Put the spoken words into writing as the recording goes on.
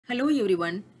Hello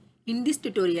everyone. In this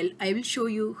tutorial, I will show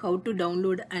you how to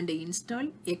download and install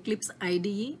Eclipse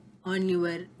IDE on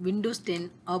your Windows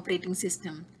 10 operating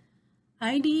system.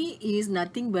 IDE is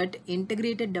nothing but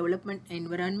Integrated Development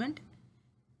Environment.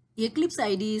 Eclipse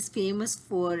IDE is famous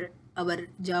for our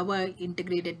Java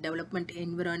Integrated Development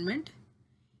Environment.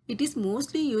 It is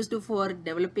mostly used for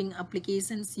developing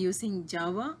applications using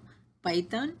Java,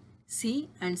 Python, C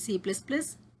and C++.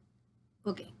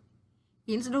 Okay.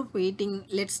 Instead of waiting,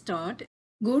 let's start.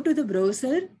 Go to the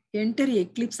browser, enter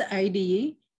Eclipse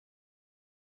IDE,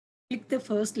 click the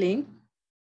first link.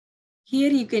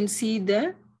 Here you can see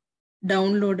the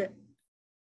download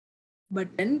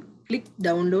button. Click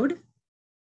download.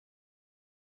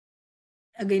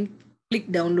 Again, click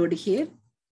download here.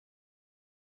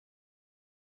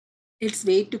 Let's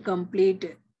wait to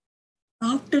complete.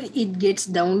 After it gets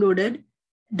downloaded,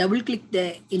 double click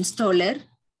the installer.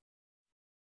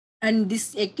 And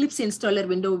this Eclipse installer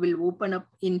window will open up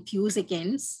in few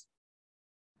seconds.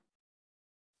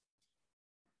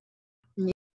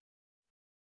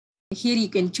 Here you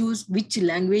can choose which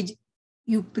language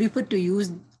you prefer to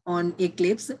use on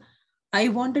Eclipse. I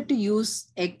wanted to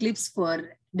use Eclipse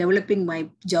for developing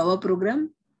my Java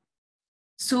program.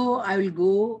 So I will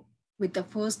go with the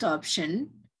first option.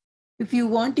 If you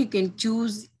want, you can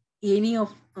choose any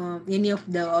of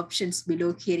the options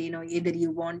below here. Either if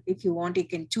you want, you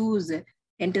can choose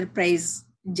Enterprise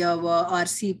Java or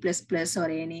C++ or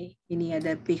any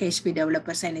other PHP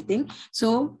developers, anything.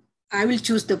 So I will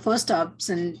choose the first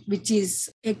option, which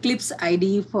is Eclipse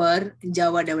IDE for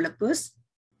Java developers.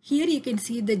 Here you can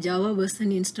see the Java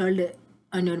version installed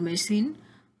on your machine,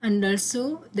 and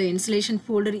also the installation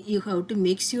folder. You have to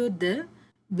make sure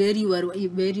where you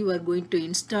are going to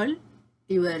install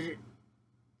your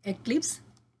Eclipse.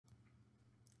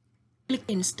 Click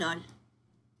install.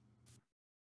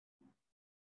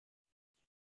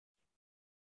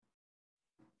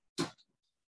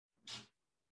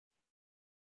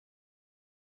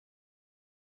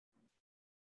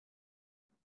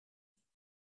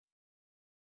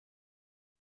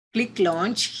 Click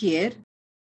launch here.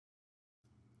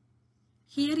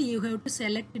 Here you have to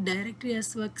select directory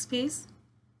as workspace.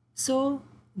 So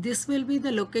this will be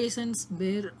the locations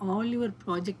where all your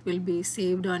project will be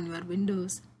saved on your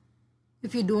Windows.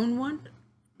 If you don't want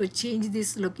to change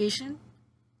this location,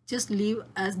 just leave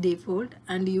as default,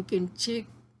 and you can check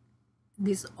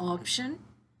this option.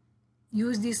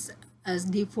 Use this as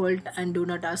default and do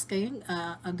not ask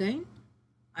again.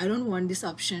 I don't want this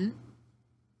option.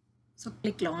 So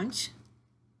click launch.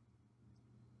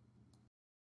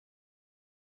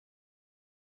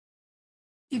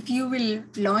 If you will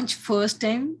launch first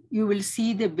time, you will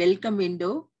see the welcome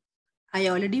window. I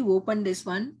already opened this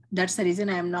one. That's the reason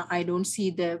I don't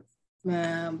see there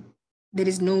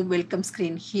is no welcome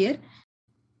screen here.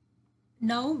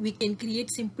 Now we can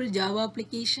create simple Java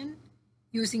application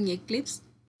using Eclipse.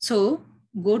 So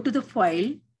go to the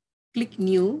file, click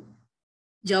new,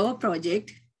 Java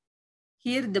project.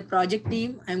 Here the project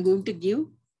name I'm going to give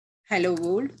Hello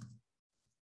World.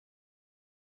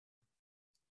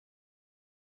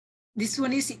 This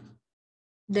one is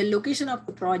the location of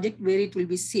the project where it will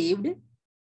be saved.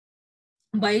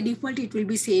 By default, it will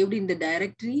be saved in the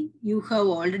directory you have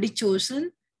already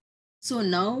chosen. So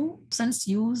now, since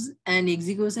use and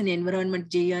execution environment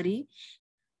JRE,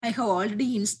 I have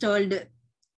already installed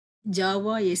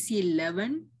Java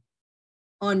SE11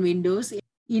 on Windows.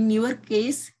 In your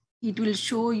case, it will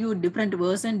show you different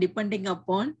version depending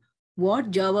upon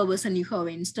what Java version you have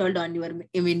installed on your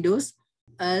Windows.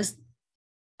 As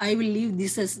I will leave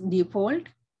this as default.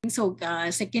 So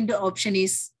second option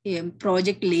is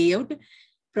project layout.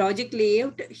 Project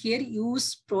layout, here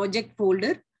use project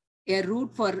folder, a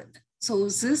root for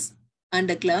sources and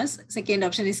a class. Second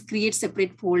option is create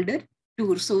separate folder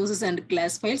to sources and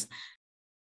class files.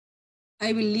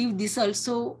 I will leave this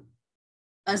also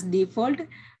as default,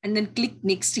 and then click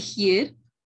next here.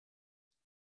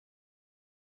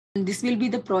 And this will be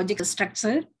the project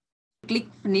structure. Click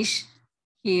finish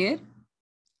here.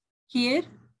 Here,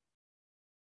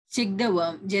 check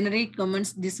the generate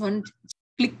comments. This one,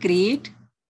 click create.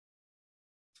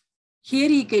 Here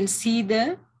you can see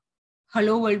the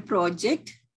Hello World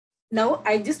project. Now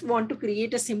I just want to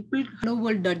create a simple Hello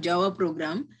World.java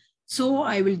program. So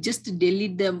I will just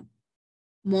delete the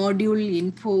module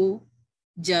info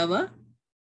Java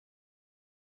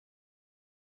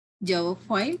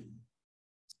file.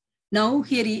 Now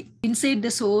here inside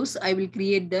the source, I will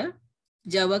create the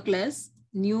Java class,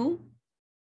 new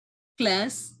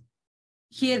class.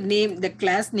 Here the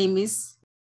class name is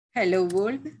Hello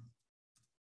World.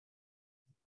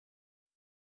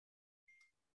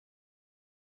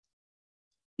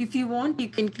 If you want, you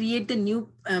can create the new,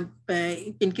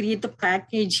 you can create the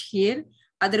package here.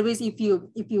 Otherwise, if you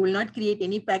will not create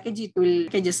any package, it will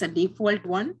just a default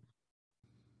one.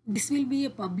 This will be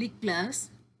a public class,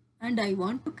 and I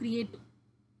want to create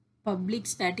public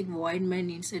static void main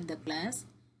inside the class.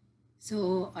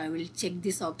 So I will check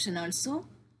this option also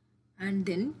and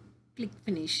then click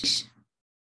finish.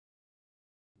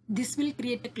 This will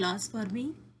create a class for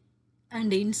me,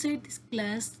 and inside this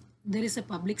class there is a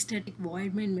public static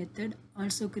void main method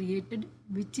also created,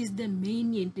 which is the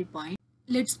main entry point.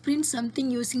 Let's print something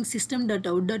using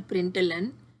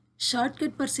system.out.println.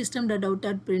 Shortcut for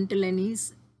system.out.println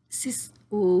is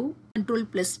sys-o control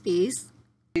plus space.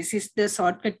 This is the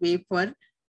shortcut way for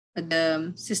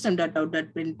the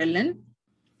system.out.println.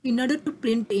 In order to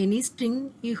print any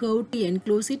string, you have to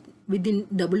enclose it within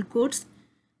double quotes.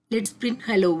 Let's print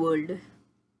hello world.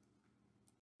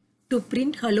 To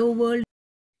print hello world,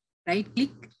 right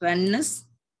click, run as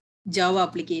Java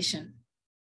application.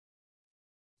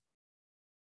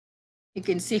 You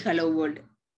can say hello world.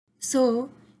 So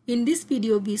in this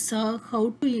video, we saw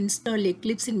how to install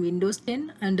Eclipse in Windows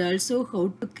 10 and also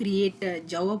how to create a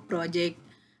Java project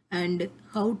and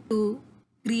how to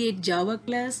create Java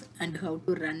class and how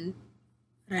to run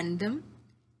them.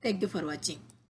 Thank you for watching.